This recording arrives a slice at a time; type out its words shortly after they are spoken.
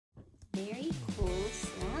Very cool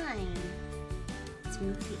slime. Let's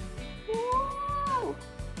move it. Whoa!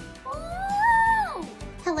 Whoa!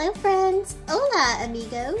 Hello friends! Hola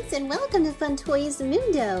amigos! And welcome to Fun Toys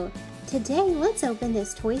Mundo! Today let's open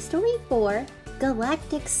this Toy Story 4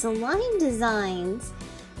 Galactic Slime Designs.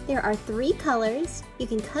 There are 3 colors, you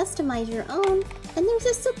can customize your own, and there's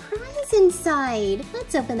a surprise inside!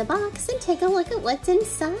 Let's open the box and take a look at what's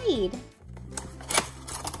inside.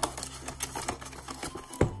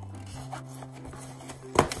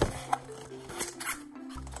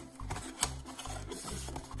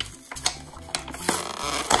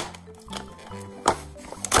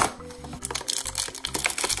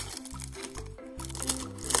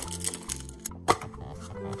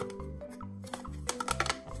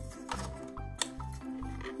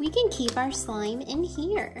 We can keep our slime in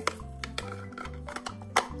here.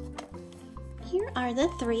 Here are the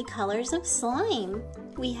 3 colors of slime.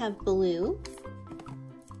 We have blue,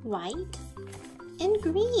 white, and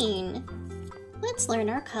green. Let's learn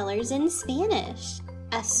our colors in Spanish.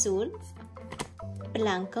 Azul,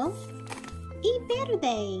 Blanco, y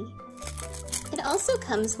Verde. It also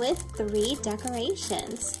comes with 3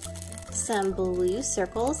 decorations. Some blue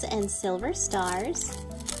circles and silver stars.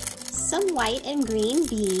 Some white and green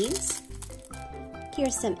beads.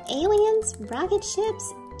 Here's some aliens, rocket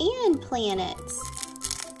ships, and planets.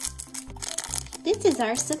 This is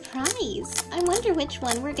our surprise. I wonder which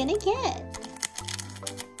one we're gonna get.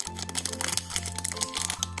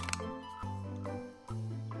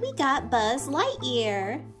 We got Buzz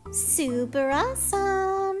Lightyear. Super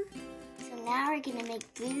awesome. So now we're gonna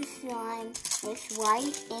make blue slime with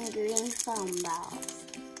white and green foam balls.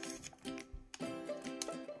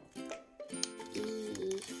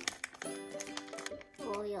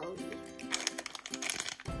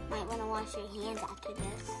 Might want to wash your hands after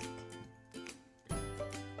this.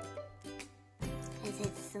 Because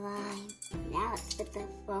it's slime. Now let's put the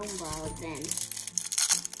foam balls in.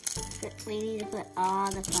 We need to put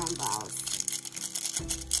all the foam balls.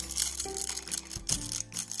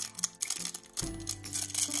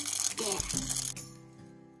 Yeah.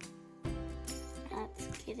 Let's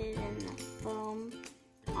get it in the foam.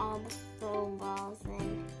 All the foam balls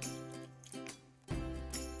in.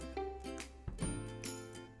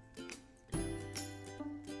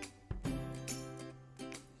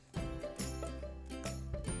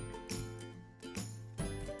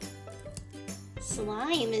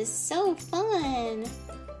 Slime is so fun.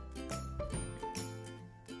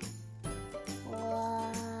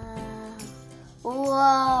 Whoa.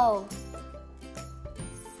 Whoa.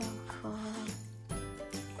 So cool.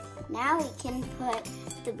 Now we can put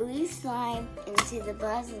the blue slime into the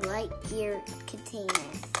Buzz Lightyear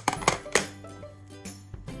containers.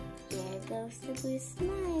 Here goes the blue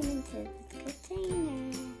slime into the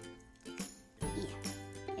container.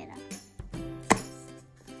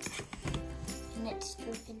 It's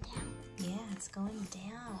drooping down. Yeah, it's going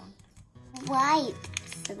down. White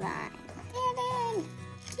slime. Get in!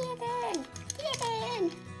 Get in! Get in!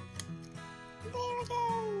 There it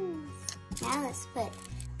goes. Now let's put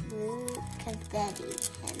blue confetti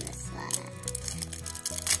in the slime.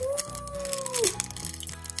 Woo!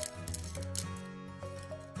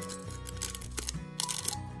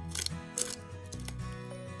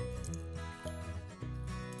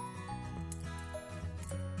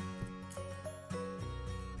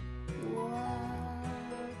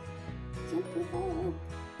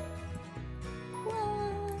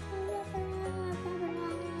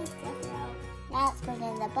 Now let's put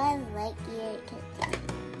in the Buzz Lightyear container.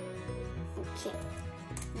 Okay.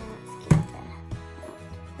 Now let's get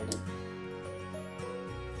the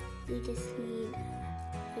we just need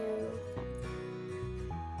to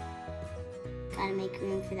gotta make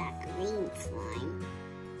room for that green slime.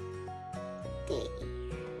 There.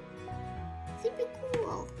 Super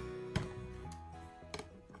cool.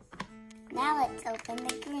 Now let's open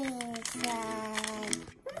the green slime.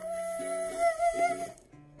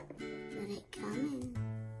 Let it come in.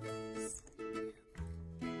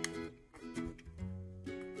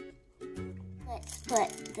 Let's put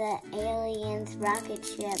the aliens, rocket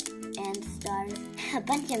ship, and stars, a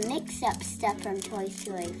bunch of mix-up stuff from Toy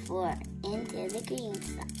Story 4 into the green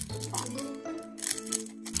slime.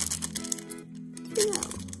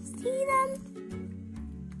 See them?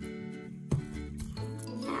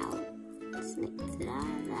 Mix it out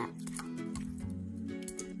of that.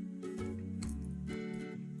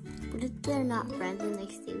 What if they're not friends and they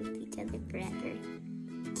stay with each other forever?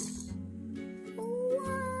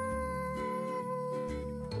 Wow.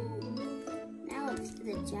 Now let's do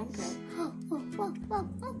the jump rope. Oh, whoa, whoa,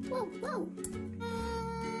 whoa, whoa, whoa.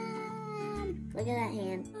 Look at that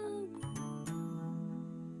hand.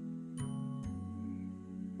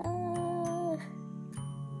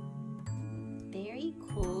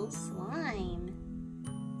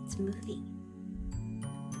 moving.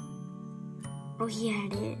 Oh, yeah,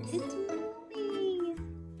 it is. It's moving.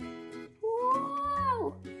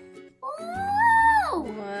 Whoa! Whoa!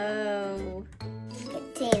 Whoa.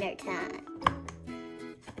 Container time.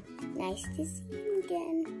 Nice to see you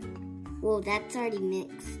again. Whoa, that's already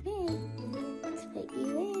mixed. Hey, let's put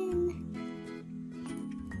you in.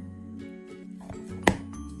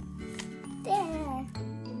 There.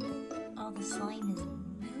 All the slime is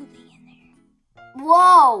moving in there.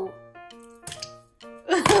 Whoa!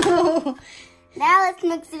 Now let's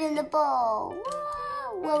mix it in the bowl.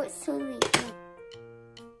 Whoa! Whoa, it's totally pink.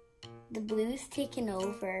 The blue's taken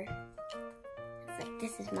over. It's like,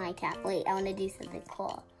 this is my tap. Wait, I want to do something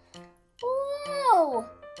cool. Whoa!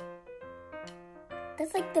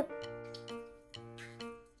 That's like the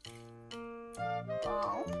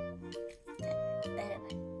ball.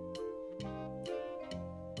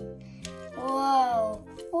 Whoa!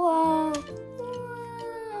 Whoa!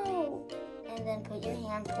 Whoa! And then put your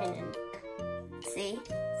handprint in. See?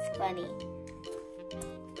 It's funny.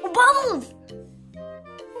 Oh, bubbles!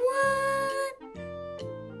 What?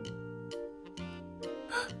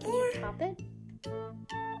 Can you pop it?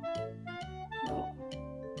 No.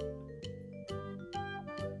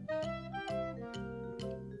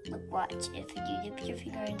 Look, watch. If you dip your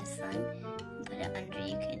finger in the slime and put it under,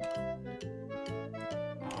 you could.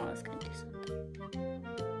 Oh, I was gonna do something.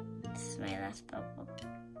 This is my last bubble.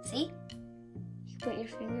 See? You put your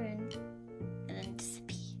finger in and then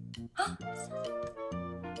disappear.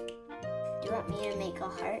 Do you want me to make a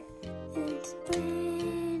heart? And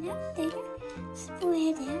spread out there.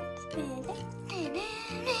 Spread out, spread out.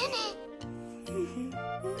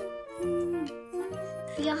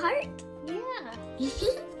 See a heart? Yeah.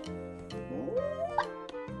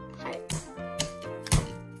 Heart.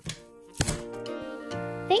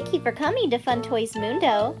 Thank you for coming to Fun Toys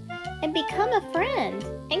Mundo, and become a friend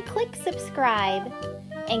and click subscribe.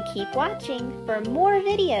 And keep watching for more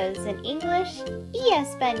videos in English y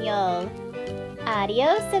Español.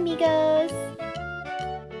 Adios, amigos!